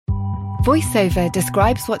VoiceOver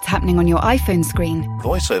describes what's happening on your iPhone screen.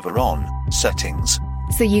 VoiceOver on, settings.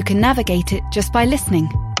 So you can navigate it just by listening.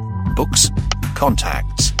 Books,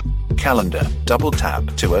 contacts, calendar, double tap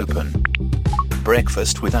to open.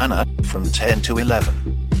 Breakfast with Anna from 10 to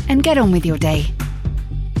 11. And get on with your day.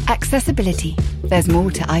 Accessibility. There's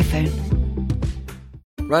more to iPhone.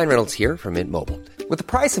 Ryan Reynolds here from Mint Mobile. With the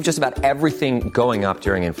price of just about everything going up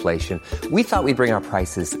during inflation, we thought we'd bring our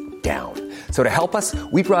prices down. So to help us,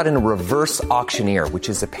 we brought in a reverse auctioneer, which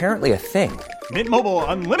is apparently a thing. Mint Mobile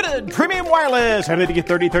Unlimited Premium Wireless. How to get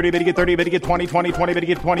 30, 30, bit to get 30, bit to get 20, 20, 20, bit to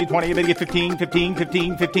get 20, 20, bit to get 15, 15,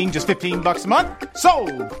 15, 15, just $15 a month?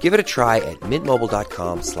 Sold! Give it a try at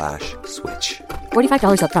mintmobile.com/switch.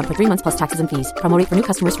 $45 up front for 3 months plus taxes and fees. Promo rate for new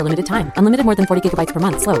customers for limited time. Unlimited more than 40 gigabytes per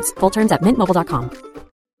month. Slows full terms at mintmobile.com.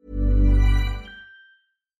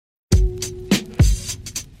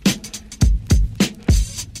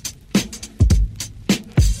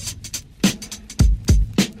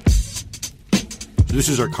 This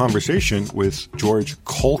is our conversation with George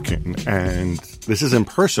Caulkin, and this is in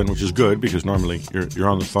person, which is good because normally you're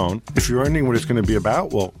on the phone. If you're wondering what it's going to be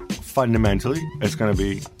about, well, fundamentally, it's going to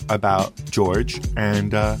be about George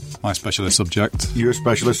and my specialist subject. Your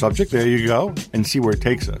specialist subject. There you go, and see where it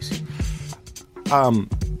takes us.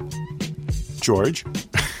 George,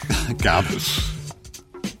 Gab.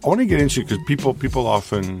 I want to get into because people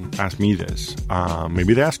often ask me this.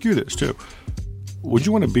 Maybe they ask you this too. What'd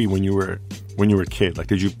you want to be when you were a kid? Like,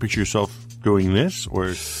 did you picture yourself doing this,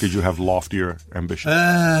 or did you have loftier ambitions?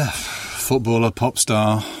 Footballer, pop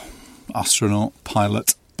star, astronaut,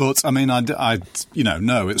 pilot. But, I mean, no,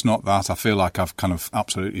 it's not that. I feel like I've kind of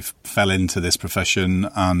absolutely fell into this profession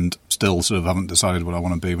and still sort of haven't decided what I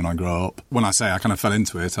want to be when I grow up. When I say I kind of fell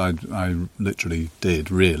into it, I literally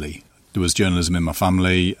did, really. There was journalism in my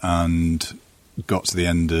family and got to the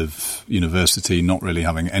end of university not really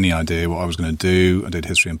having any idea what I was going to do. I did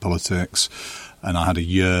history and politics, and I had a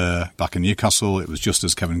year back in Newcastle. It was just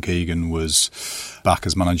as Kevin Keegan was back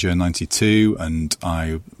as manager in 92, and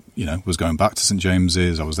I was going back to St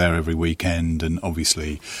James's. I was there every weekend, and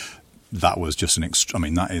obviously that was just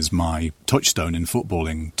that is my touchstone in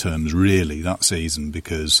footballing terms, really, that season,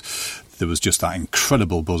 because there was just that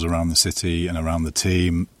incredible buzz around the city and around the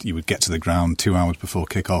team. You would get to the ground 2 hours before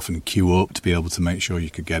kick-off and queue up to be able to make sure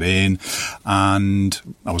you could get in. And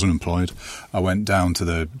I was unemployed. I went down to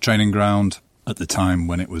the training ground at the time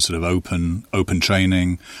when it was sort of open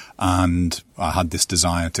training, and I had this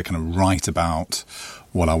desire to kind of write about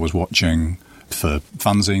what I was watching for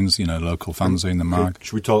fanzines, local fanzine, the mag.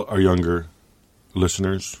 Should we tell our younger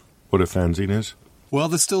listeners what a fanzine is? Well,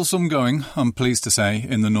 there's still some going, I'm pleased to say,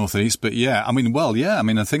 in the Northeast. But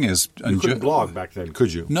the thing is, you couldn't blog back then,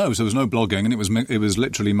 could you? No, so there was no blogging, and it was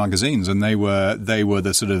literally magazines, and they were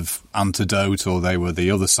the sort of antidote, or they were the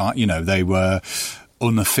other side. They were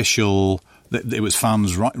unofficial. It was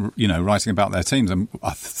fans, writing about their teams, and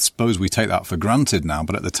I suppose we take that for granted now.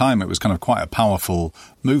 But at the time, it was kind of quite a powerful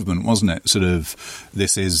movement, wasn't it? Sort of,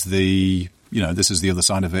 this is the other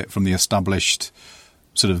side of it from the established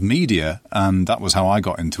sort of media, and that was how I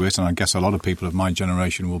got into it, and I guess a lot of people of my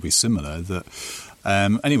generation will be similar. That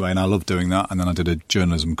anyway, and I loved doing that, and then I did a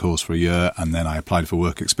journalism course for a year, and then I applied for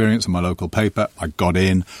work experience in my local paper. I got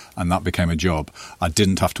in, and that became a job. I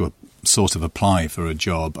didn't have to sort of apply for a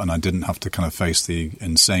job, and I didn't have to kind of face the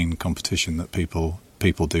insane competition that people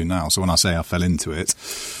do now. So when I say I fell into it,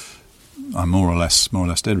 I more or less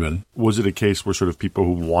did, really. Was it a case where sort of people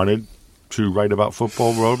who wanted to write about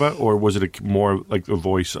football wrote about, or was it more like the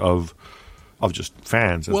voice of just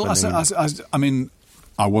fans? Well, I mean,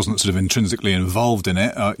 I wasn't sort of intrinsically involved in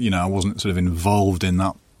it. I wasn't sort of involved in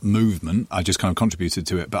that movement. I just kind of contributed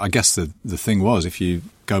to it. But I guess the thing was, if you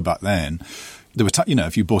go back then, there were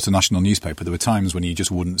if you bought a national newspaper, there were times when you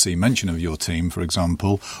just wouldn't see mention of your team, for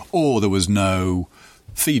example, or there was no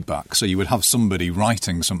feedback. So you would have somebody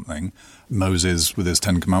writing something, Moses with his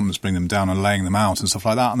 10 Commandments, bring them down and laying them out and stuff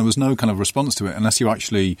like that, and there was no kind of response to it unless you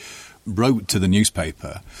actually wrote to the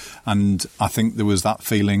newspaper. And I think there was that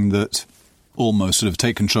feeling that almost sort of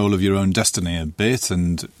take control of your own destiny a bit,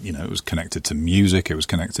 and it was connected to music, it was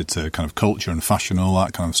connected to kind of culture and fashion, all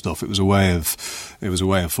that kind of stuff. It was a way of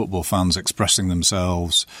football fans expressing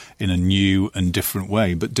themselves in a new and different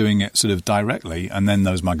way, but doing it sort of directly. And then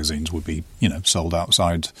those magazines would be sold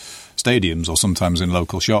outside stadiums or sometimes in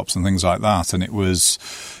local shops and things like that. And it was,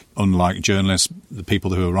 unlike journalists, the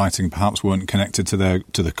people who were writing perhaps weren't connected to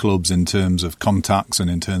the clubs in terms of contacts and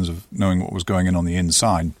in terms of knowing what was going on the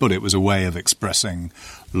inside. But it was a way of expressing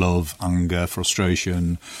love, anger,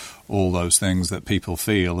 frustration, all those things that people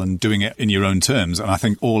feel and doing it in your own terms. And I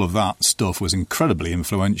think all of that stuff was incredibly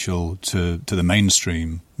influential to the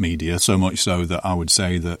mainstream media, so much so that I would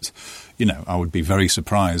say that, I would be very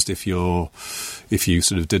surprised if you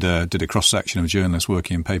sort of did a cross-section of journalists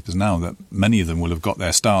working in papers now, that many of them will have got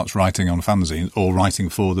their starts writing on fanzines or writing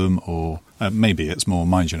for them, or maybe it's more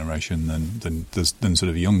my generation than sort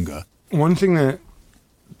of younger. One thing that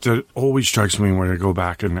always strikes me when I go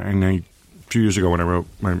back, and a few years ago when I wrote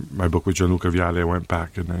my book with Gianluca Vialli, I went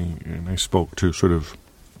back and I spoke to sort of,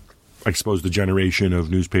 I suppose, the generation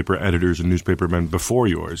of newspaper editors and newspapermen before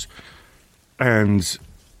yours. And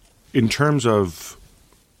in terms of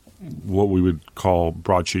what we would call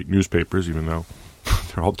broadsheet newspapers, even though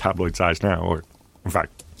they're all tabloid sized now, or in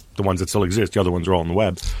fact, the ones that still exist, the other ones are all on the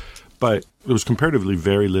web, but there was comparatively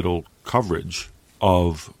very little coverage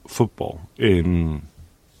of football in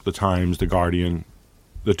the Times, the Guardian,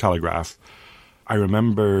 the Telegraph. I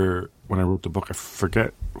remember when I wrote the book, I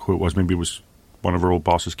forget who it was, maybe it was one of our old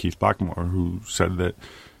bosses, Keith Blackmore, who said that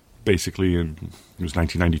basically it was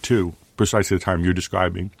 1992, precisely the time you're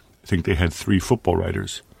describing, I think they had 3 football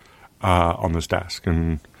writers on this desk,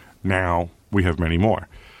 and now we have many more.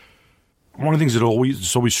 One of the things that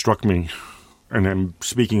always struck me, and I'm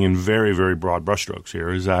speaking in very, very broad brushstrokes here,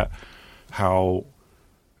 is that how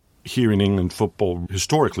here in England football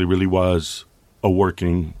historically really was a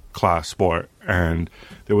working class sport, and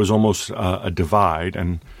there was almost a divide,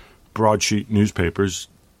 and broadsheet newspapers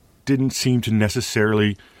didn't seem to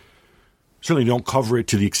necessarily, certainly don't cover it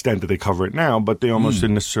to the extent that they cover it now, but they almost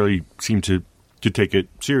didn't necessarily seem to take it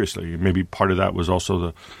seriously. Maybe part of that was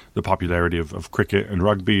also the popularity of cricket and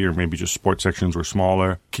rugby, or maybe just sports sections were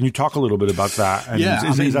smaller. Can you talk a little bit about that? And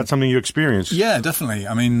is that something you experienced? Yeah, definitely.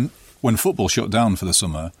 I mean, when football shut down for the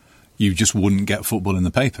summer, you just wouldn't get football in the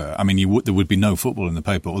paper. I mean, there would be no football in the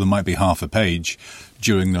paper, or there might be half a page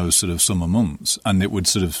during those sort of summer months, and it would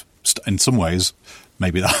sort of, in some ways,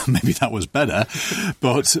 maybe that was better,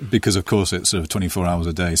 but because of course it's sort of 24 hours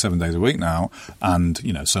a day, 7 days a week now, and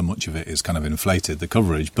so much of it is kind of inflated, the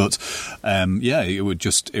coverage. But it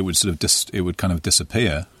would kind of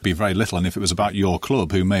disappear, be very little. And if it was about your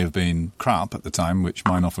club, who may have been crap at the time, which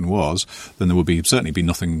mine often was, then there would certainly be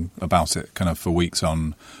nothing about it, kind of for weeks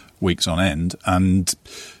on end. And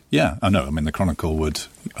yeah, I know. I mean, the Chronicle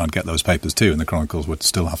I'd get those papers too, and the Chronicles would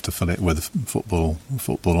still have to fill it with football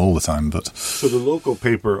all the time. But so the local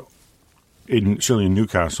paper, certainly in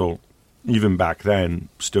Newcastle, even back then,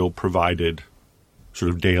 still provided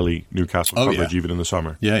sort of daily Newcastle coverage, even in the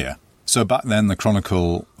summer. Yeah. So back then, the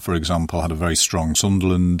Chronicle, for example, had a very strong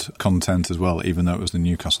Sunderland content as well, even though it was the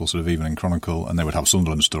Newcastle sort of Evening Chronicle, and they would have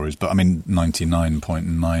Sunderland stories. But I mean,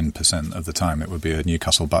 99.9% of the time, it would be a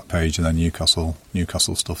Newcastle back page and then Newcastle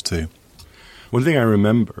stuff too. One thing I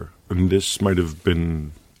remember, and this might have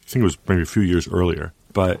been, I think it was maybe a few years earlier,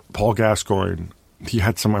 but Paul Gascoigne, he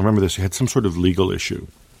had some sort of legal issue.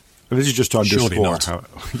 And this is just to underscore how...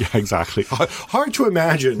 Yeah, exactly. Hard to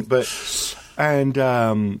imagine, but... And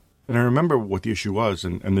I remember what the issue was,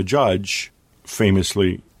 and the judge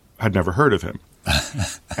famously had never heard of him.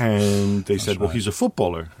 And they said, well, he's a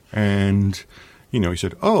footballer. And, he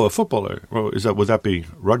said, oh, a footballer. Well, would that be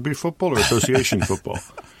rugby football or association football?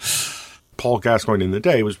 Paul Gascoigne in the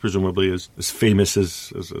day was presumably as famous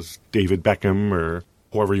as David Beckham or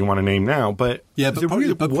whoever you want to name now. But,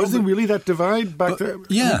 was there really that divide back there?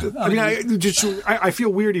 Yeah. I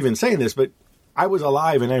feel weird even saying this, but I was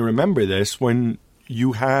alive and I remember this when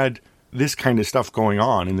you had this kind of stuff going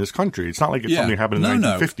on in this country. It's not like it's something happened in the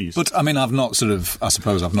 1950s. But I mean, I've not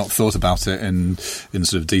thought about it in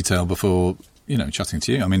sort of detail before, chatting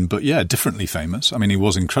to you. I mean, but yeah, differently famous. I mean, he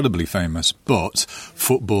was incredibly famous, but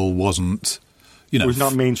football wasn't, it was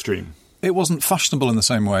not mainstream. It wasn't fashionable in the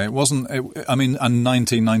same way. It wasn't. And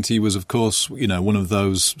 1990 was, of course, one of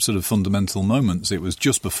those sort of fundamental moments. It was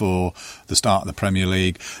just before the start of the Premier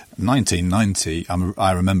League. 1990,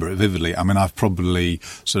 I remember it vividly. I mean, I've probably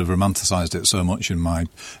sort of romanticised it so much in my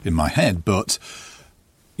head, but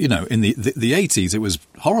in the 80s, it was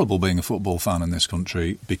horrible being a football fan in this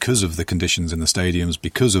country because of the conditions in the stadiums,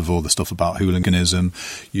 because of all the stuff about hooliganism.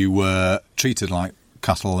 You were treated like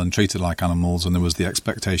cattle and treated like animals, and there was the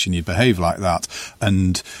expectation you'd behave like that.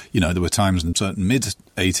 And, there were times in certain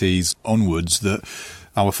mid-80s onwards that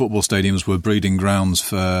our football stadiums were breeding grounds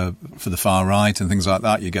for the far right and things like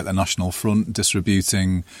that. You get the National Front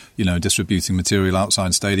distributing material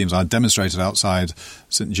outside stadiums. I demonstrated outside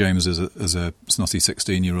St James as a snotty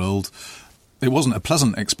 16-year-old. It wasn't a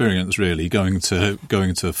pleasant experience, really, going to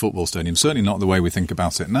a football stadium. Certainly not the way we think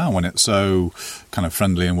about it now, when it's so kind of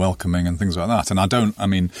friendly and welcoming and things like that.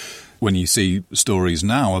 And when you see stories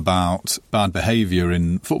now about bad behaviour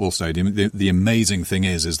in football stadium, the amazing thing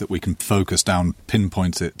is that we can focus down,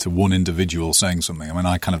 pinpoint it to one individual saying something. I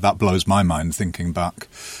mean, that blows my mind thinking back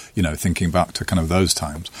to kind of those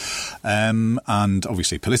times. And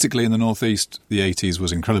obviously politically in the Northeast, the 80s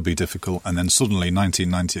was incredibly difficult. And then suddenly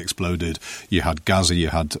 1990 exploded. You had Gazza, you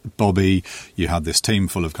had Bobby, you had this team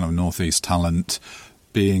full of kind of Northeast talent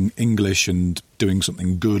being English and doing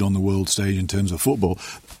something good on the world stage in terms of football.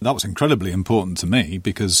 That was incredibly important to me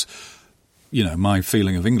because, my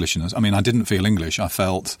feeling of Englishness. I mean, I didn't feel English. I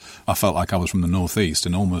felt like I was from the Northeast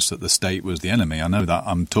and almost that the state was the enemy. I know that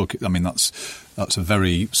I'm talking. I mean, that's a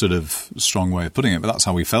very sort of strong way of putting it, but that's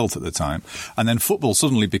how we felt at the time. And then football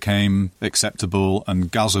suddenly became acceptable,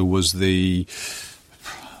 and Gazza was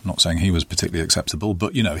I'm not saying he was particularly acceptable,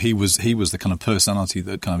 but he was the kind of personality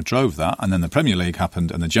that kind of drove that. And then the Premier League happened,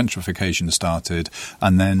 and the gentrification started,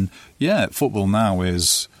 and then football now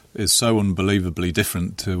is so unbelievably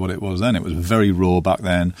different to what it was then. It was very raw back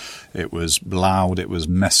then. It was loud. It was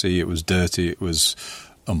messy. It was dirty. It was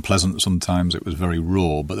unpleasant sometimes. It was very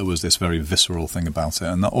raw, but there was this very visceral thing about it,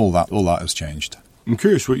 and all that has changed. I'm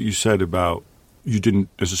curious what you said about you didn't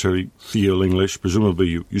necessarily feel English.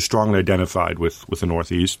 Presumably you strongly identified with the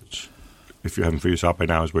Northeast, which, if you haven't figured this out by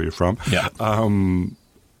now, is where you're from. Yeah.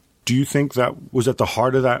 Do you think that was at the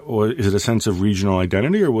heart of that, or is it a sense of regional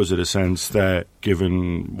identity, or was it a sense that,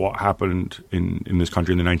 given what happened in this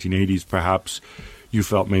country in the 1980s, perhaps you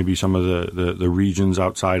felt maybe some of the regions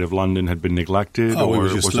outside of London had been neglected? Oh,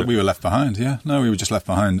 we were left behind, yeah. No, we were just left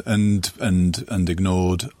behind and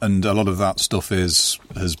ignored. And a lot of that stuff has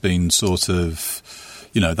been sort of,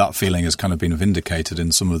 that feeling has kind of been vindicated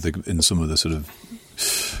in some of the sort of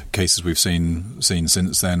cases we've seen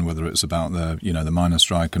since then, whether it's about the miners'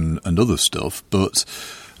 strike and other stuff. But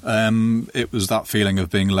it was that feeling of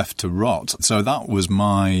being left to rot. So that's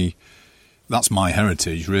my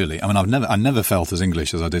heritage, really. I mean, I never felt as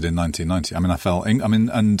English as I did in 1990. I mean,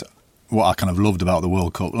 and what I kind of loved about the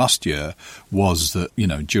World Cup last year was that,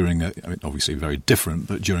 during obviously very different,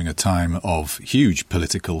 but during a time of huge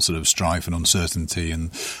political sort of strife and uncertainty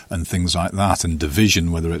and things like that, and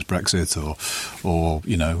division, whether it's Brexit or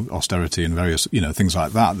austerity and various, things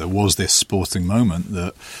like that, there was this sporting moment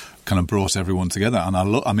that kind of brought everyone together. And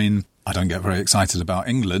I don't get very excited about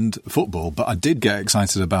England football, but I did get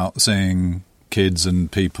excited about seeing kids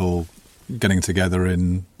and people getting together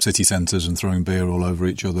in city centres and throwing beer all over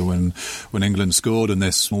each other when England scored, and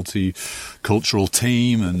this multicultural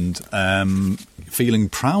team, and feeling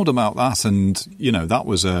proud about that. And, that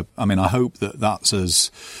was I hope that's as,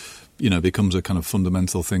 becomes a kind of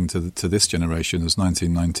fundamental thing to this generation as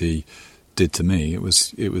 1990 did to me. It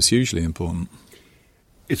was hugely important.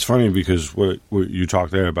 It's funny because what you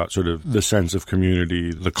talked there about sort of the sense of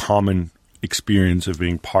community, the common experience of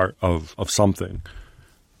being part of something.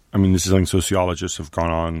 I mean, this is something sociologists have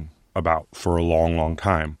gone on about for a long, long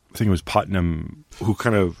time. I think it was Putnam who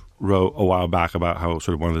kind of wrote a while back about how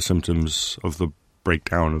sort of one of the symptoms of the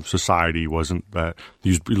breakdown of society wasn't that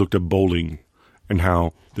you looked at bowling and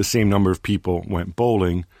how the same number of people went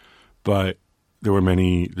bowling, but there were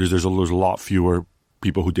there's a lot fewer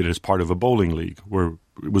people who did it as part of a bowling league where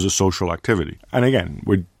it was a social activity. And again,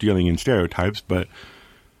 we're dealing in stereotypes, but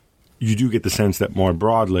you do get the sense that more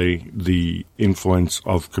broadly, the influence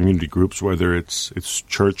of community groups, whether it's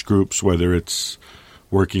church groups, whether it's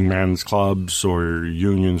working men's clubs or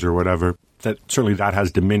unions or whatever, that certainly that has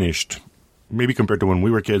diminished, maybe compared to when we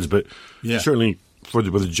were kids, but certainly for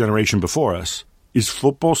the generation before us. Is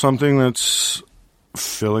football something that's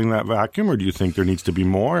filling that vacuum, or do you think there needs to be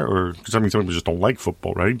more? Or because some people just don't like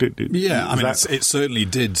football, right? It certainly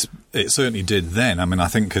did. It certainly did then. I mean, I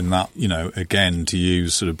think in that, again, to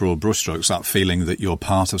use sort of broad brushstrokes, that feeling that you're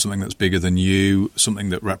part of something that's bigger than you,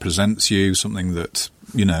 something that represents you, something that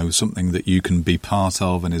you can be part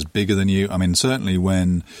of and is bigger than you. I mean, certainly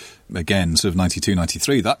when, again, sort of 92,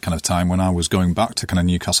 93, that kind of time when I was going back to kind of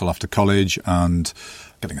Newcastle after college and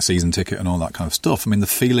getting a season ticket and all that kind of stuff. I mean, the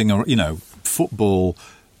feeling, football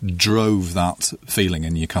drove that feeling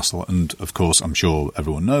in Newcastle. And, of course, I'm sure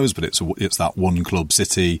everyone knows, but it's that one club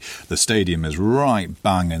city. The stadium is right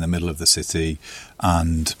bang in the middle of the city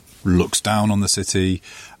and looks down on the city.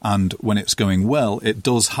 And when it's going well, it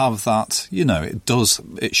does have that,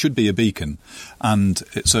 it should be a beacon. And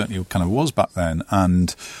it certainly kind of was back then.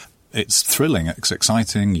 And it's thrilling, it's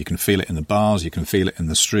exciting, you can feel it in the bars, you can feel it in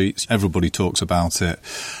the streets, everybody talks about it.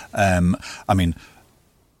 I mean,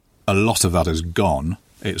 a lot of that is gone.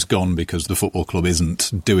 It's gone because the football club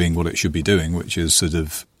isn't doing what it should be doing, which is sort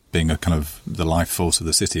of being a kind of the life force of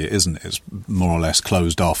the city. It isn't. It's more or less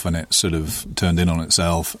closed off and it's sort of turned in on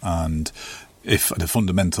itself and if at a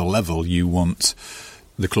fundamental level you want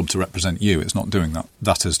the club to represent you, it's not doing that.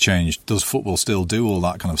 That has changed. Does football still do all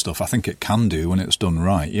that kind of stuff? I think it can do when it's done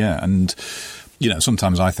right, yeah. And,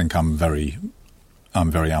 sometimes I think I'm very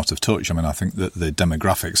out of touch. I mean, I think that the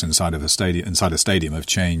demographics inside a stadium have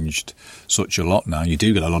changed such a lot now. You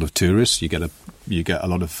do get a lot of tourists. You get a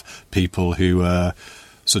lot of people who are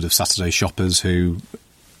sort of Saturday shoppers who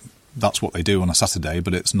that's what they do on a Saturday,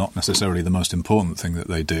 but it's not necessarily the most important thing that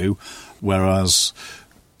they do. Whereas,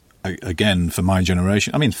 again, for my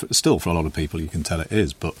generation, I mean, still for a lot of people, you can tell it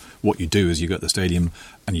is. But what you do is you go to the stadium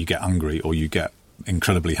and you get angry or you get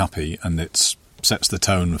incredibly happy, and it sets the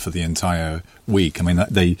tone for the entire week. I mean,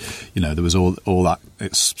 there was all that.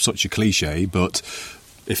 It's such a cliche, but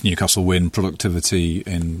if Newcastle win, productivity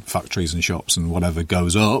in factories and shops and whatever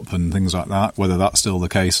goes up and things like that. Whether that's still the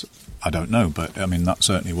case, I don't know. But I mean, that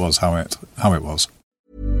certainly was how it was.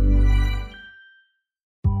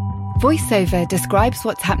 VoiceOver describes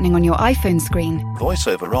what's happening on your iPhone screen,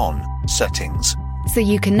 VoiceOver on. Settings. so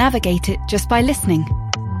you can navigate it just by listening.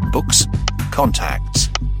 Books. Contacts.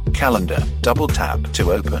 Calendar. Double tap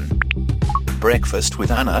to open. Breakfast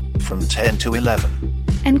with Anna from 10 to 11.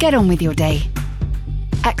 And get on with your day.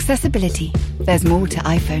 Accessibility. There's more to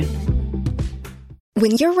iPhone.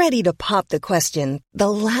 When you're ready to pop the question, the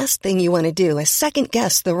last thing you want to do is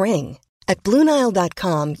second-guess the ring. At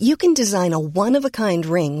BlueNile.com, you can design a one-of-a-kind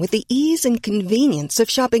ring with the ease and convenience of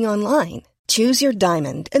shopping online. Choose your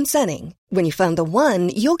diamond and setting. When you find the one,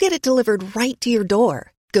 you'll get it delivered right to your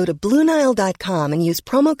door. Go to BlueNile.com and use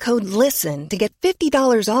promo code LISTEN to get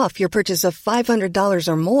 $50 off your purchase of $500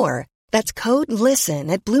 or more. That's code LISTEN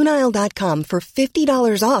at BlueNile.com for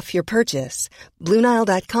 $50 off your purchase.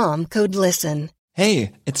 BlueNile.com, code LISTEN.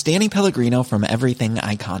 Hey, it's Danny Pellegrino from Everything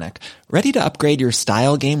Iconic. Ready to upgrade your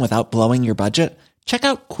style game without blowing your budget? Check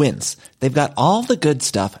out Quince. They've got all the good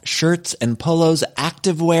stuff, shirts and polos,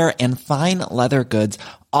 activewear, and fine leather goods,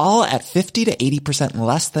 all at 50 to 80%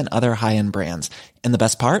 less than other high-end brands. And the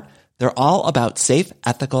best part? They're all about safe,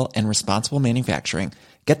 ethical, and responsible manufacturing.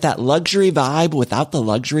 Get that luxury vibe without the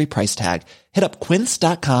luxury price tag. Hit up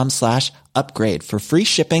quince.com/upgrade for free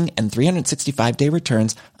shipping and 365-day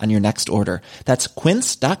returns on your next order. That's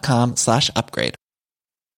quince.com/upgrade.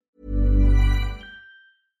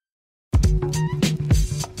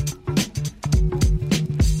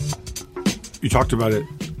 You talked about it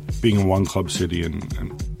being in one club city, and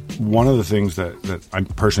one of the things that I'm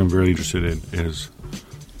personally really interested in is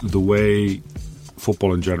the way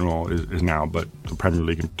football in general is now, but the Premier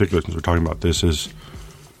League in particular, since we're talking about this, is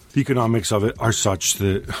the economics of it are such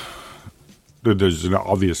that there's an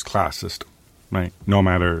obvious class system, right? No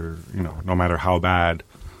matter how bad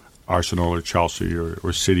Arsenal or Chelsea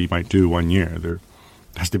or City might do one year, there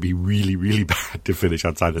has to be really, really bad to finish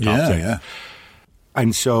outside the top 6. Yeah.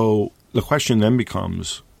 And so the question then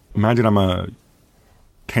becomes, imagine I'm a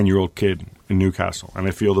 10-year-old kid in Newcastle and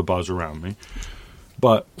I feel the buzz around me,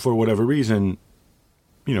 but for whatever reason,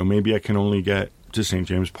 maybe I can only get to St.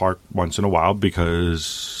 James Park once in a while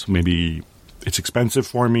because maybe it's expensive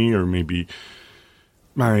for me, or maybe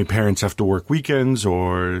my parents have to work weekends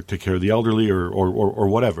or take care of the elderly or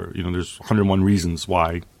whatever. There's 101 reasons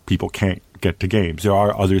why people can't get to games. There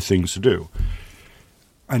are other things to do.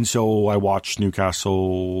 And so I watch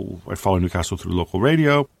Newcastle. I follow Newcastle through local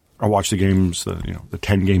radio. I watch the games, the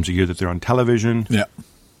 10 games a year that they're on television. Yeah.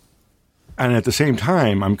 And at the same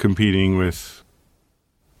time, I'm competing with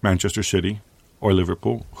Manchester City or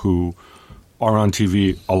Liverpool, who are on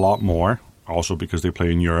TV a lot more, also because they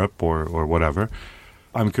play in Europe or whatever.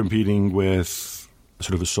 I'm competing with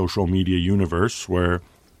sort of a social media universe where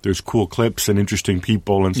there's cool clips and interesting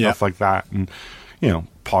people and stuff like that. And,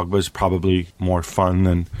 Pogba's probably more fun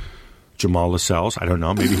than Jamal Lascelles. I don't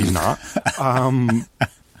know. Maybe he's not.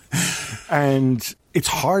 And it's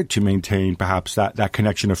hard to maintain perhaps that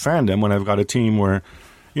connection of fandom when I've got a team where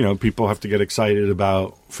people have to get excited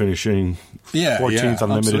about finishing 14th on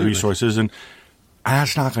limited resources, and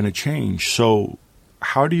that's not going to change. So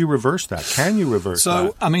how do you reverse that? Can you reverse that?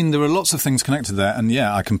 So, I mean, there are lots of things connected there, and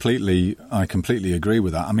I completely agree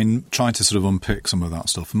with that. I mean, trying to sort of unpick some of that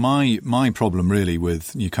stuff. My problem really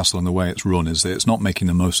with Newcastle and the way it's run is that it's not making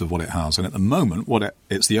the most of what it has, and at the moment,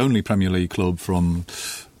 it's the only Premier League club from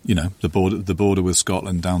the border with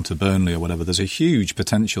Scotland down to Burnley or whatever. There's a huge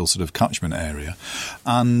potential sort of catchment area.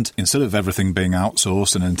 And instead of everything being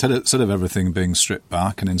outsourced and instead of everything being stripped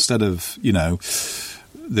back, and instead of,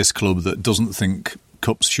 this club that doesn't think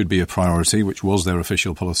cups should be a priority, which was their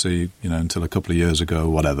official policy, until a couple of years ago,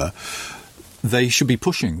 whatever, they should be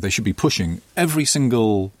pushing. They should be pushing every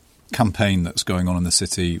single campaign that's going on in the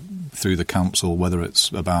city through the council, whether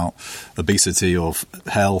it's about obesity or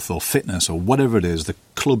health or fitness or whatever it is, the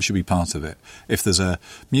club should be part of it. If there's a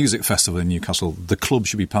music festival in Newcastle, the club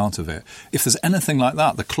should be part of it. If there's anything like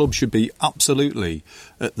that, the club should be absolutely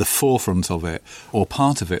at the forefront of it or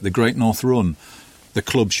part of it. The Great North Run, the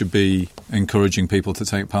club should be encouraging people to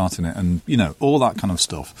take part in it and, all that kind of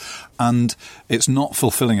stuff. And it's not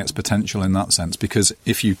fulfilling its potential in that sense, because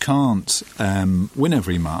if you can't win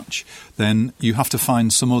every match, then you have to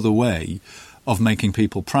find some other way of making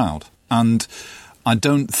people proud. And I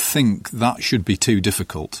don't think that should be too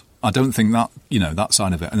difficult. I don't think that, that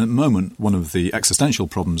side of it. And at the moment, one of the existential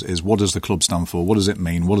problems is, what does the club stand for? What does it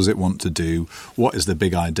mean? What does it want to do? What is the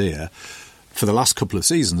big idea? For the last couple of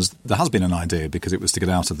seasons, there has been an idea, because it was to get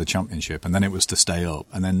out of the Championship, and then it was to stay up.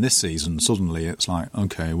 And then this season, suddenly it's like,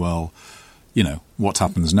 OK, well, what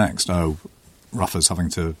happens next? Oh, Rafa's having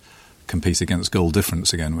to compete against goal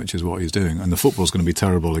difference again, which is what he's doing. And the football's going to be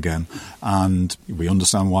terrible again. And we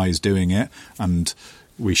understand why he's doing it. And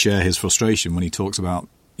we share his frustration when he talks about,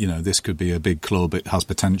 this could be a big club, it has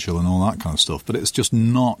potential and all that kind of stuff. But it's just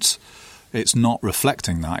not... It's not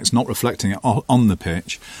reflecting that. It's not reflecting it on the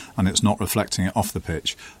pitch, and it's not reflecting it off the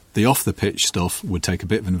pitch. The off-the-pitch stuff would take a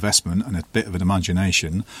bit of investment and a bit of an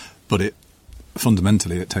imagination, but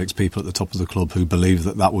fundamentally it takes people at the top of the club who believe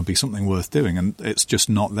that would be something worth doing, and it's just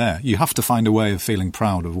not there. You have to find a way of feeling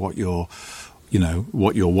proud of what you're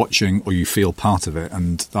watching, or you feel part of it,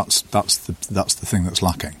 and that's the thing that's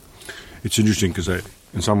lacking. It's interesting because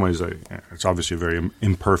in some ways, it's obviously a very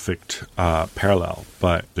imperfect parallel,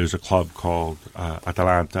 but there's a club called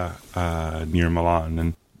Atalanta near Milan,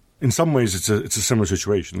 and in some ways it's a similar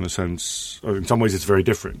situation in the sense, or in some ways it's very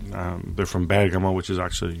different. They're from Bergamo, which is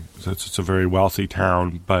actually it's a very wealthy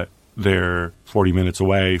town, but they're 40 minutes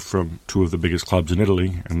away from two of the biggest clubs in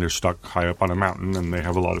Italy, and they're stuck high up on a mountain, and they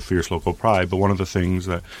have a lot of fierce local pride. But one of the things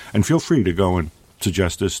and feel free to go and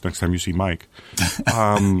suggest this next time you see Mike.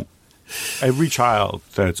 Every child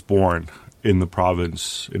that's born in the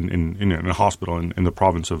province, in a hospital in the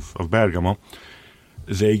province of Bergamo,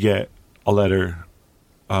 they get a letter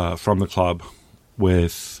from the club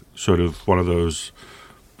with sort of one of those,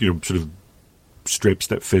 sort of strips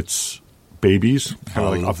that fits babies,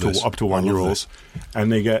 kind of like up to 1 year olds,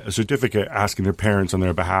 and they get a certificate asking their parents on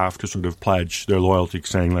their behalf to sort of pledge their loyalty,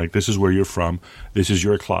 saying like, this is where you're from, this is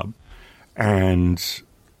your club, and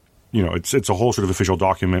it's a whole sort of official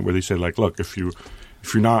document where they say, like, look, if you're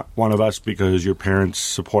not one of us because your parents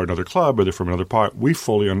support another club or they're from another part, we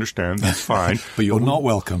fully understand. That's fine. But you're not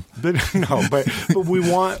welcome. But we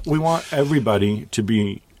want everybody to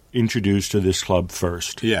be introduced to this club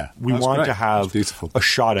first. Yeah, we want great. to have a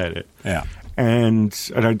shot at it. Yeah, and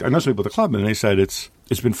I know some people at the club, and they said it's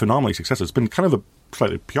been phenomenally successful. It's been kind of a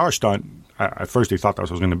slightly PR stunt. At first, they thought that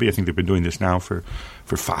was what it was going to be. I think they've been doing this now for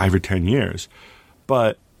 5 or 10 years,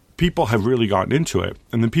 but people have really gotten into it,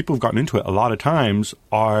 and the people who've gotten into it a lot of times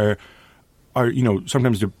are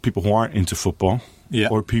sometimes they're people who aren't into football,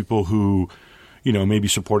 or people who maybe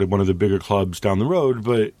supported one of the bigger clubs down the road,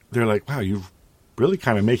 but they're like, wow, you're really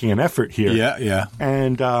kind of making an effort here. Yeah.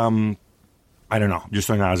 And I don't know, just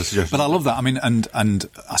throwing that as a suggestion. But I love that. I mean, and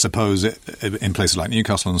I suppose in places like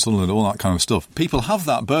Newcastle and Sunderland, all that kind of stuff, people have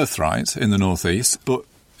that birthright in the Northeast, but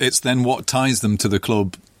it's then what ties them to the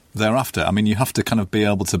club thereafter. I mean, you have to kind of be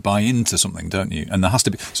able to buy into something, don't you? And there has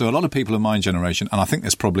to be. So a lot of people in my generation, and I think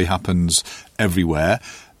this probably happens everywhere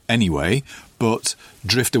anyway, but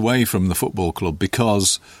drift away from the football club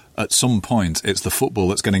because at some point it's the football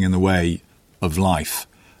that's getting in the way of life.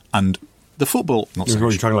 And the football...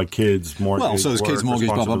 You're talking like kids, mortgage... Well, so there's kids, mortgage,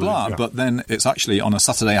 blah, blah, blah. Yeah. But then it's actually on a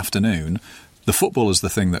Saturday afternoon, the football is the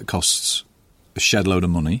thing that costs a shed load of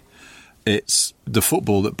money. It's the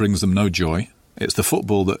football that brings them no joy. It's the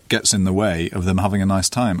football that gets in the way of them having a nice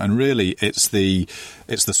time. And really, it's the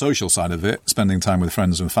social side of it, spending time with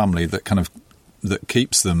friends and family, that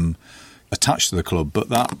keeps them attached to the club. But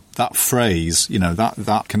that phrase,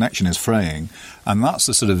 that connection is fraying. And that's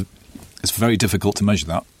the sort of... It's very difficult to measure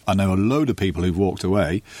that. I know a load of people who've walked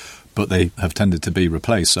away, but they have tended to be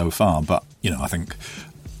replaced so far. But, I think...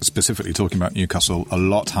 Specifically talking about Newcastle, a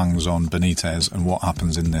lot hangs on Benitez and what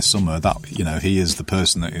happens in this summer. That he is the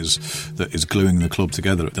person that is gluing the club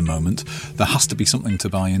together at the moment. There has to be something to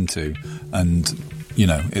buy into, and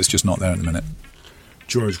it's just not there at the minute.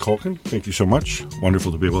 George Caulkin, thank you so much.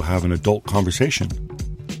 Wonderful to be able to have an adult conversation.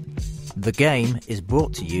 The Game is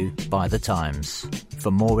brought to you by The Times. For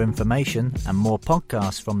more information and more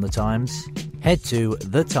podcasts from The Times, head to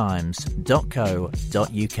thetimes.co.uk.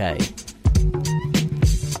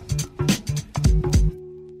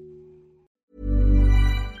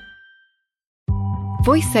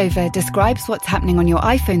 VoiceOver describes what's happening on your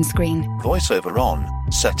iPhone screen, VoiceOver on,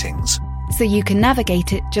 settings, so you can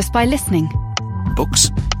navigate it just by listening.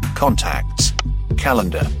 books, contacts,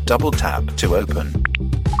 calendar, double tap to open.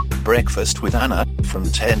 Breakfast with Anna from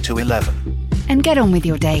 10 to 11. And get on with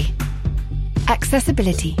your day.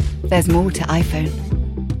 Accessibility. There's more to iPhone.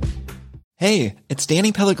 Hey, it's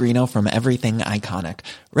Danny Pellegrino from Everything Iconic.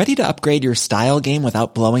 Ready to upgrade your style game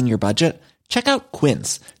without blowing your budget? Check out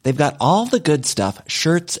Quince. They've got all the good stuff,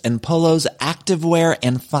 shirts and polos, activewear,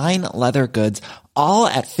 and fine leather goods, all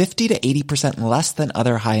at 50 to 80% less than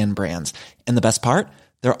other high-end brands. And the best part?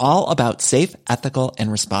 They're all about safe, ethical,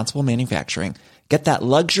 and responsible manufacturing. Get that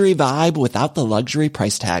luxury vibe without the luxury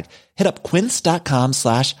price tag. Hit up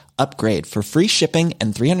quince.com/upgrade for free shipping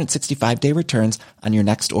and 365-day returns on your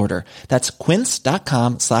next order. That's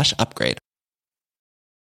quince.com/upgrade.